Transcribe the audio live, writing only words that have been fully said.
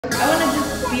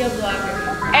be a vlogger.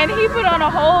 And he put on a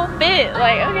whole fit.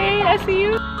 Like, okay, I see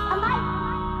you.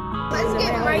 Let's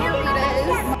get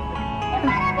margaritas.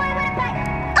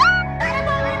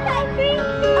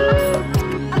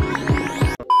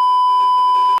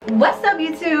 What's up,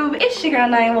 YouTube? It's your girl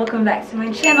Nia. Welcome back to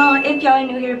my channel. If y'all are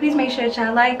new here, please make sure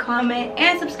to like, comment,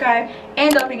 and subscribe.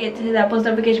 And don't forget to hit that post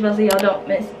notification bell so y'all don't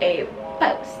miss a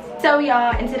post. So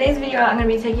y'all, in today's video, I'm gonna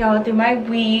be taking y'all through my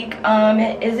week.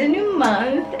 It is a new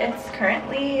month. It's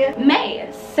currently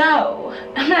May. So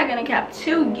I'm not gonna cap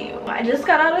to you. I just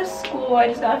got out of school. I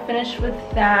just got finished with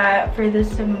that for this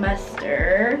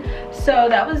semester. So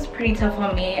that was pretty tough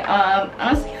on me.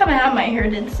 Honestly, I haven't had my hair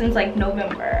did since like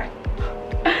November.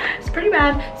 It's pretty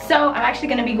bad. So I'm actually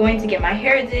gonna be going to get my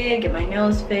hair did, get my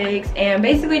nails fixed, and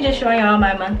basically just showing y'all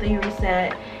my monthly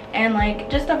reset and like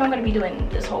just stuff I'm gonna be doing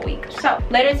this whole week. So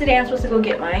later today I'm supposed to go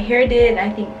get my hair did, and I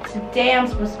think today I'm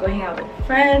supposed to go hang out with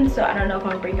friends, so I don't know if I'm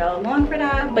gonna bring y'all along for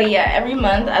that. But yeah, every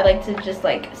month I like to just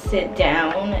like sit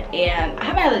down, and I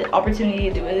haven't had the opportunity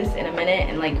to do this in a minute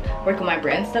and like work on my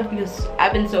brand stuff because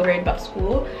I've been so worried about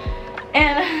school.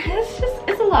 And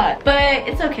it's a lot, but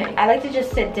it's okay. I like to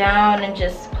just sit down and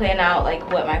just plan out like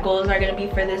what my goals are gonna be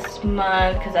for this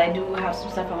month, because I do have some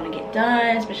stuff I want to get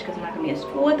done, especially because I'm not gonna be in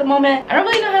school at the moment. I don't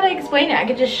really know how to explain it. I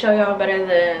could just show y'all better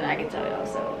than I can tell y'all,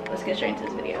 so let's get straight into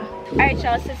this video. Alright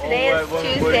y'all, so today is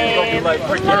Tuesday. What the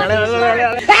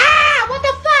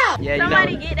fuck? Yeah,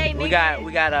 Somebody you know, get a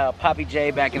we got Poppy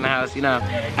J back in the house, you know.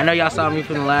 I know y'all saw me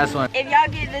from the last one. If y'all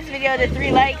get this video to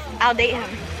 3 likes, I'll date him.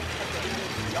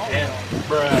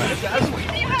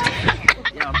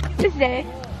 It's Day.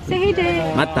 Say hey,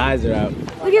 Day. My thighs are out.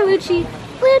 Look at Lucci.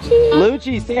 Lucci.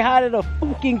 Lucci, say hi to the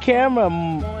fucking camera.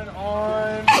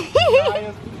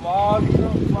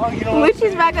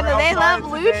 Lucci's back on the They Love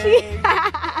Lucci.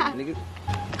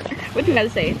 What you gotta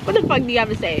say? What the fuck do you have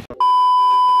to say?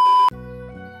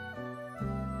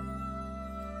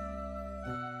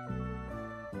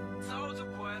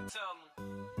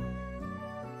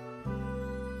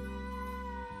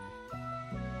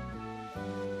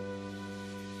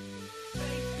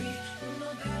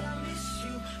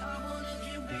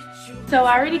 So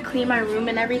I already cleaned my room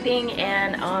and everything,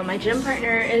 and my gym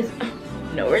partner is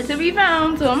nowhere to be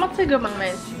found, so I'm about to go by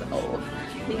myself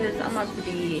because I'm about to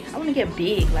be, I want to get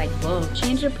big, like whoa.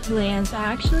 Change of plans. I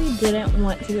actually didn't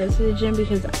want to go to the gym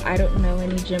because I don't know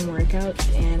any gym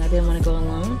workouts and I didn't want to go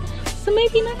alone, so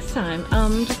maybe next time.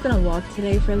 I'm just gonna walk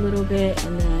today for a little bit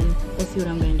and then we'll see what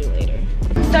I'm gonna do later.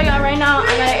 So y'all, right now I'm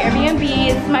at an Airbnb.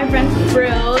 This is my friend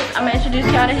Brills. I'm gonna introduce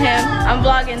y'all to him. I'm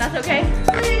vlogging, that's okay?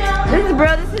 This is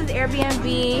Bro, this is Airbnb.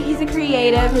 He's a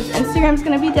creative. His Instagram's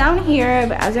gonna be down here,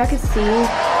 but as y'all can see,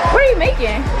 what are you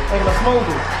making? Making a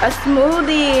smoothie. A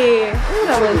smoothie. Ooh,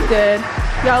 that looks good.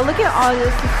 Y'all, look at all this.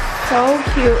 It's so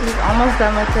cute. He's almost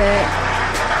done with it.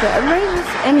 So everybody's just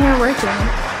in here working.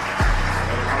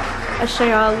 I'll show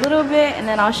y'all a little bit, and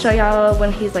then I'll show y'all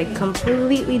when he's like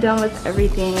completely done with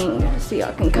everything, so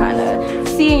y'all can kind of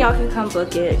see and y'all can come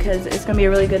book it because it's gonna be a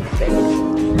really good fit.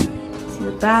 See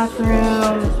the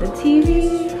bathroom, the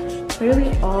TV,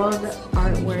 literally all the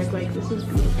artwork. Like, this is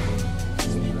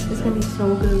beautiful. It's gonna be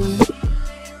so good.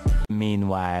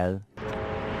 Meanwhile.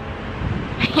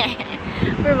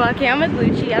 We're walking. I'm with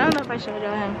Lucci. I don't know if I showed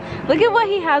y'all him. Look at what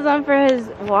he has on for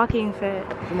his walking fit.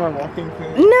 For my walking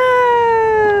fit?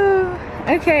 No!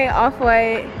 Okay,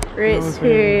 off-white, Ritz,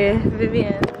 period,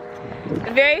 Vivian.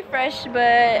 Very fresh,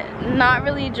 but not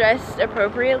really dressed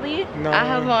appropriately. No. I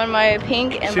have on my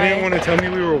pink and she didn't want to tell me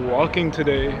we were walking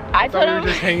today. I thought we were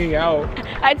just hanging out.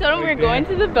 I told him we were going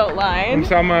to the Beltline.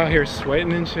 So I'm out here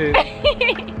sweating and shit.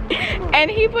 And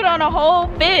he put on a whole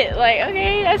fit. Like,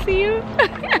 okay, I see you.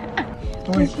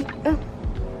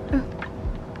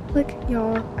 Look,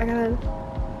 y'all, I got a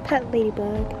pet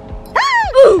ladybug.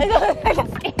 I got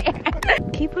scared.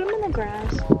 Can you put him in the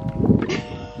grass?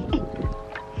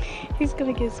 He's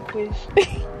gonna get squished.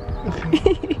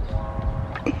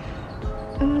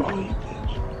 Okay.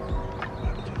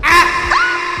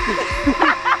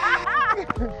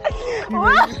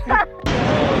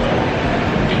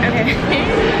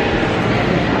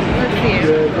 Let's see.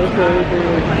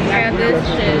 I got this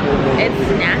shit. It's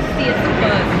nasty as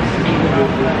fuck.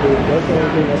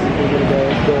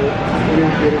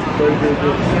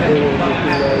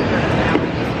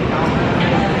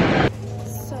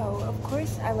 So, of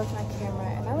course, I left my camera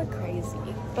and I look crazy.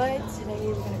 But today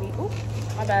we're gonna be, oh,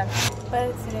 my bad.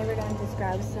 But today we're gonna just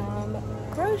grab some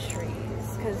groceries.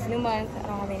 Because new month, I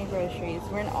don't have any groceries.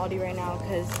 We're in Aldi right now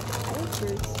because I like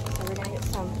fruits. So we're gonna get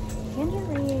some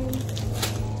tangerines.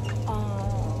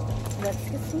 Let's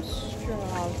get some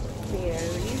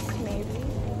strawberries, maybe.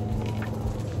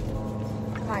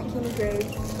 cotton candy grapes.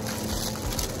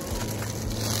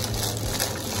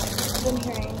 I've been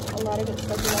hearing a lot of good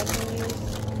stuff about these.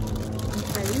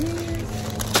 Try these.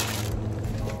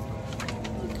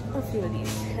 A few of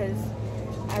these because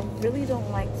I really don't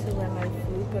like to let my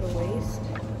food go to waste.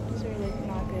 These are like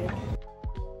not good.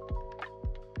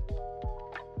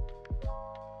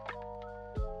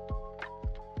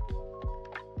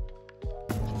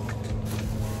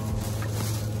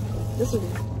 This will do.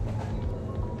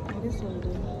 I guess this will do.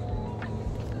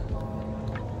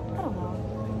 I don't know.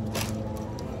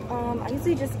 I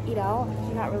usually just eat out.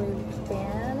 I'm not really a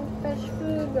fan of fresh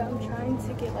food, but I'm trying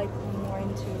to get like more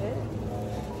into it.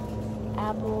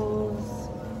 Apples.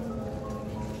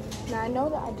 Now I know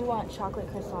that I do want chocolate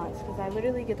croissants because I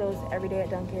literally get those every day at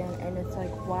Dunkin', and it's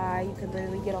like, why? You could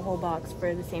literally get a whole box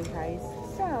for the same price.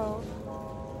 So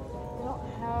I don't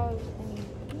have any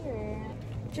here.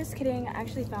 Just kidding, I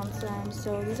actually found some.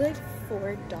 So these are like $4.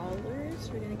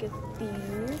 We're gonna get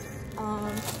these.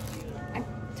 I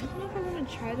don't know if I'm gonna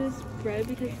try this bread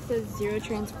because it says 0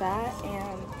 trans fat,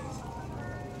 and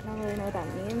I don't really know what that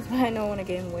means, but I know I want to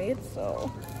gain weight,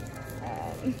 so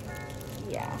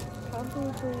yeah,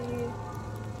 probably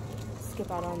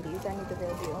skip out on these. I need the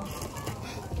real deal.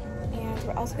 And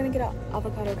we're also gonna get an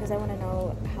avocado because I want to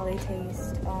know how they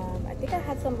taste. I think I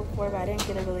had some before, but I didn't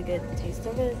get a really good taste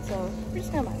of it, so we're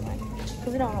just gonna buy one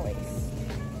because we don't want to waste.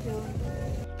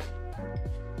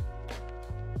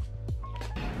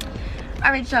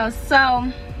 Alright, y'all,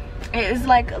 so it is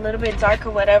like a little bit dark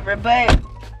or whatever, but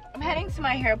I'm heading to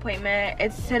my hair appointment.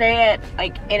 It's today at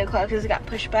like 8 o'clock because it got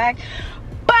pushed back.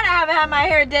 But I haven't had my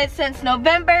hair did since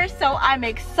November, so I'm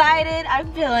excited.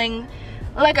 I'm feeling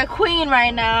like a queen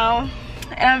right now.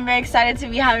 And I'm very excited to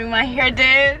be having my hair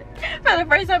did for the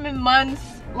first time in months.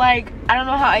 Like, I don't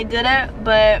know how I did it,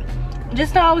 but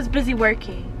just know I was busy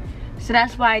working. So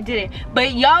that's why I did it.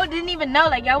 But y'all didn't even know,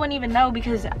 like y'all wouldn't even know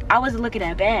because I wasn't looking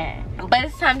that bad. But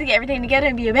it's time to get everything together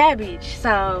and be a bad bitch.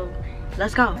 So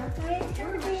let's go.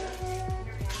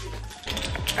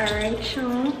 Alright,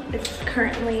 y'all. It's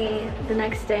currently the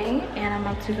next day and I'm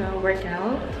about to go work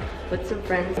out with some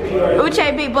friends.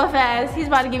 Uche big buff ass. He's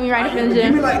about to get me right up in the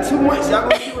gym. Give me like 2 months. Y'all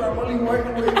gonna see what I'm only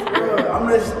working with. I'm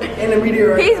just intermediate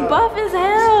right He's now. buff as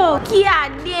hell.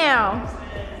 God damn.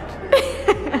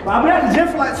 But I've been at the gym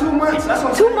for like 2 months. That's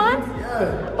what I'm 2 saying. months?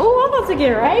 Yeah. Oh, I'm about to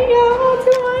get right, y'all. 2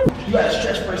 months. You gotta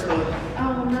stretch first though.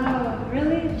 Oh no,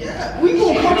 really? Yeah. We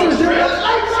gonna come to the gym.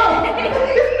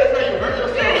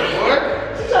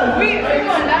 We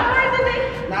going that hard today?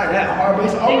 Not that hard, but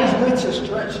it's always good to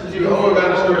stretch. You always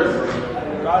gotta stretch.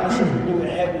 Regardless if you're doing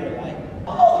heavier, like,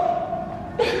 oh.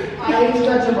 I ain't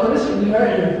stretching, bro. This should be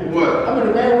hurting. What? I'm in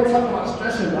the man one talking about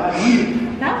stretching, but I need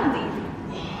it. That one's easy.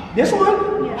 This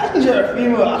one? Yeah. I think you're a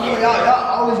female. I feel y'all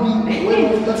always be way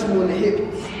more flexible in the hip.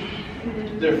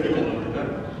 They're female.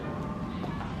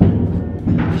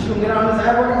 You should get on this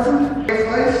ad workout too?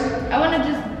 I want to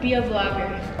just be a vlogger.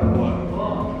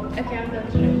 Okay, I'm done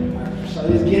stretching. So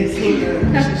let's get to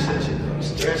it.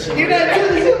 Stretching. You got to do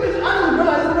this. I just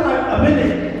realized it's been like a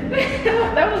minute.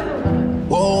 That was the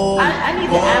one. I need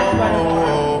to ask about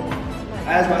it.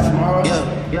 Ask by tomorrow?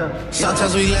 Yeah.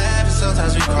 Sometimes we laugh and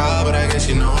sometimes we cry, but I guess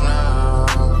you know now.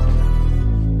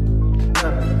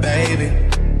 Baby.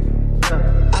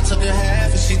 I took a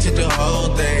half and she took the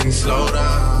whole thing. Slow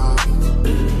down.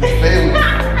 Baby.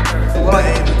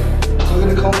 Baby. So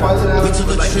we're gonna come positive. We took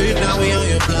a trip, now we on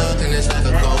your block, and it's like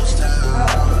a ghost town.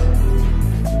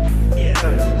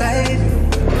 Baby.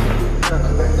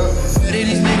 Where did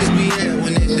these niggas be at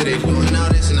when they say they doing all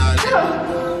this and all that?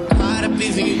 Tired of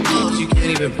beefing you close, you can't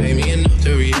even pay me enough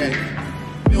to react.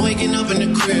 Been waking up in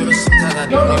the crib, but sometimes I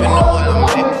don't even know where I'm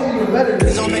at.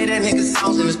 Please don't play that nigga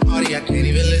songs in this party, I can't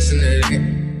even listen to that.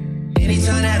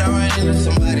 Anytime that I run into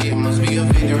somebody, it must be a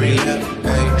victory lap.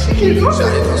 Hey, shawty don't sit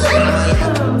on my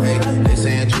lap. Hey, they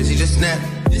saying Tracy just snap.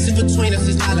 This in between us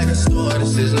is not like a store,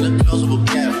 this isn't a closable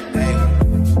gap. Hey,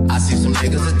 I see some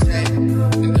niggas attack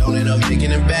and don't end up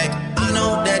making it back. I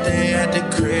know that they at the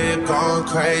crib going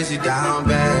crazy down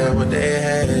bad. What they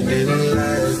had didn't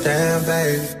last, damn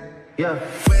baby. Yeah.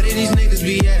 Where did these niggas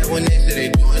be at when they say they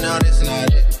doing all this and all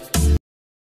that?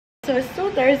 So it's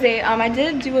still Thursday. I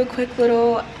did do a quick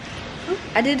little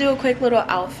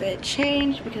outfit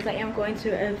change because I am going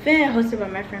to an event hosted by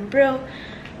my friend Brill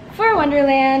for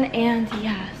Wonderland, and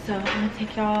yeah, so I'm gonna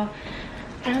take y'all.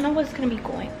 I don't know what's gonna be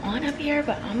going on up here,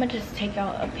 but I'm gonna just take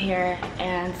y'all up here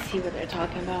and see what they're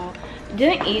talking about.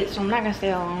 Didn't eat, so I'm not gonna stay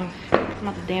that long. I'm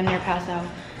about to damn near pass out.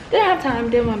 Didn't have time,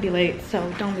 didn't want to be late, so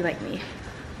don't be like me.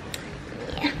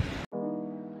 Yeah.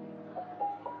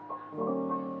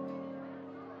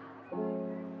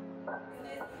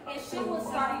 And shit will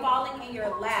start falling in your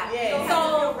lap. have. Yeah.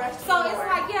 So it's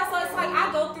like, yeah, so it's like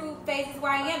I go through phases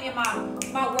where I am in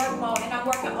my work mode and I'm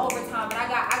working overtime and I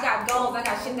got goals, I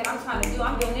got shit that I'm trying to do.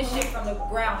 I'm doing this shit from the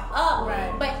ground up.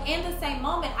 Right. But in the same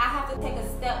moment, I have to take a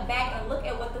step back and look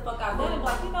at what the fuck I've done and be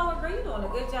like, you know what, girl, you're doing a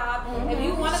good job. If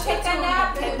you want to take that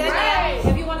nap, take that nap.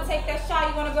 If you want to take that shot,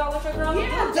 you want to go out with your girl,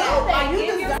 Yeah, do that. Like,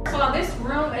 give your So this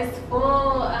room is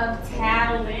full of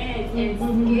talent and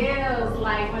skills.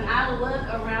 Like when I look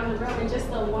around the room and just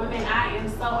the woman, I am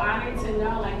so honored to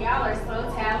know like y'all are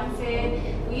so talented.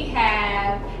 We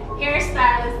have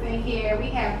hairstylists in here, we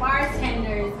have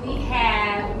bartenders, we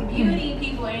have beauty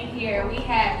people in here, we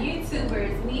have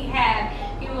YouTubers, we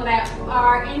have people that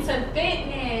are into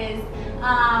fitness,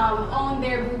 own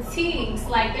their boutiques.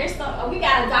 Like there's so we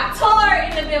got a doctor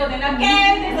in the building,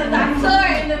 okay? There's a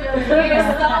doctor in the building.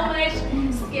 There's so much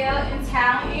skill and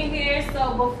talent in here.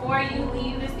 So before you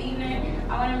leave this evening,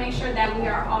 I want to make sure that we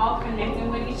are all connecting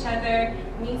with each other,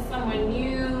 meet someone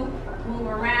new, move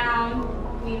around,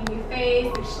 meet a new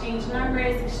face, exchange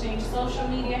numbers, exchange social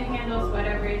media handles,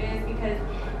 whatever it is, because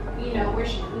you know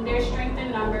there's strength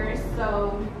in numbers.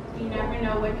 So you never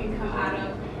know what can come out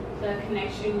of the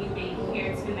connection you make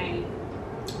here tonight.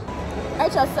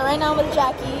 Alright, y'all, so right now I'm with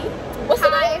Jackie. What's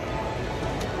today?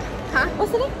 Huh?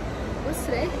 What's today? What's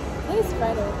today? I think it's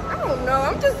Friday. I don't know.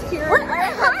 I'm just here. We're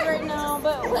at house right now,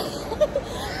 but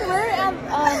we're at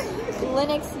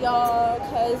Linux, y'all,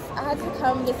 because I had to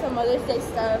come get some Mother's Day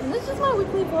stuff. And this is just my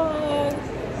weekly vlog.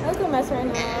 That's a mess right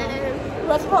now. We're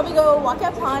about to probably go walk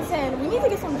at Ponce, and we need to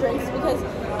get some drinks because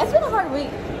it's been a hard week.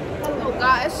 Oh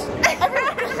gosh.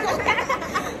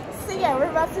 So yeah, we're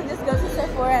about to just go to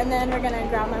Sephora and then we're gonna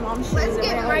grab my mom's shoes. Let's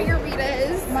get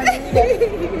margaritas.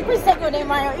 For Cinco de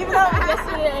Mayo. Even though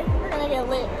yesterday we're gonna get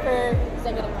lit for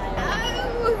Cinco de Mayo.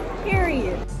 Oh.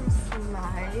 Period. Some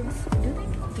slides. I do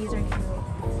think these are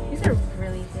cute. These are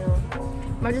really cute.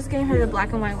 I'm just getting her the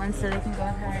black and white ones so they can go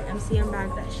with her MCM bag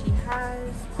that she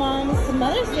has. Mom's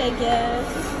Mother's Day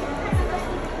gift.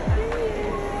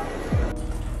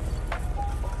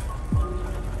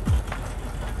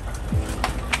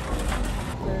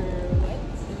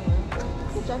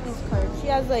 Jackie's card. She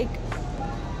has like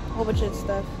a whole bunch of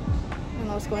stuff. I don't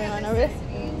know what's going on over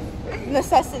there.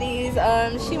 Necessities.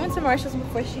 She went to Marshall's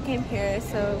before she came here,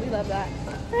 so we love that.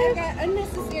 I got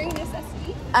unnecessary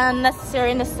necessities.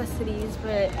 Unnecessary necessities,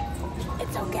 but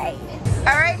it's okay.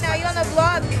 All right, now you on the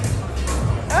vlog.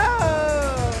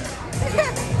 Oh.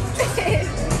 Okay.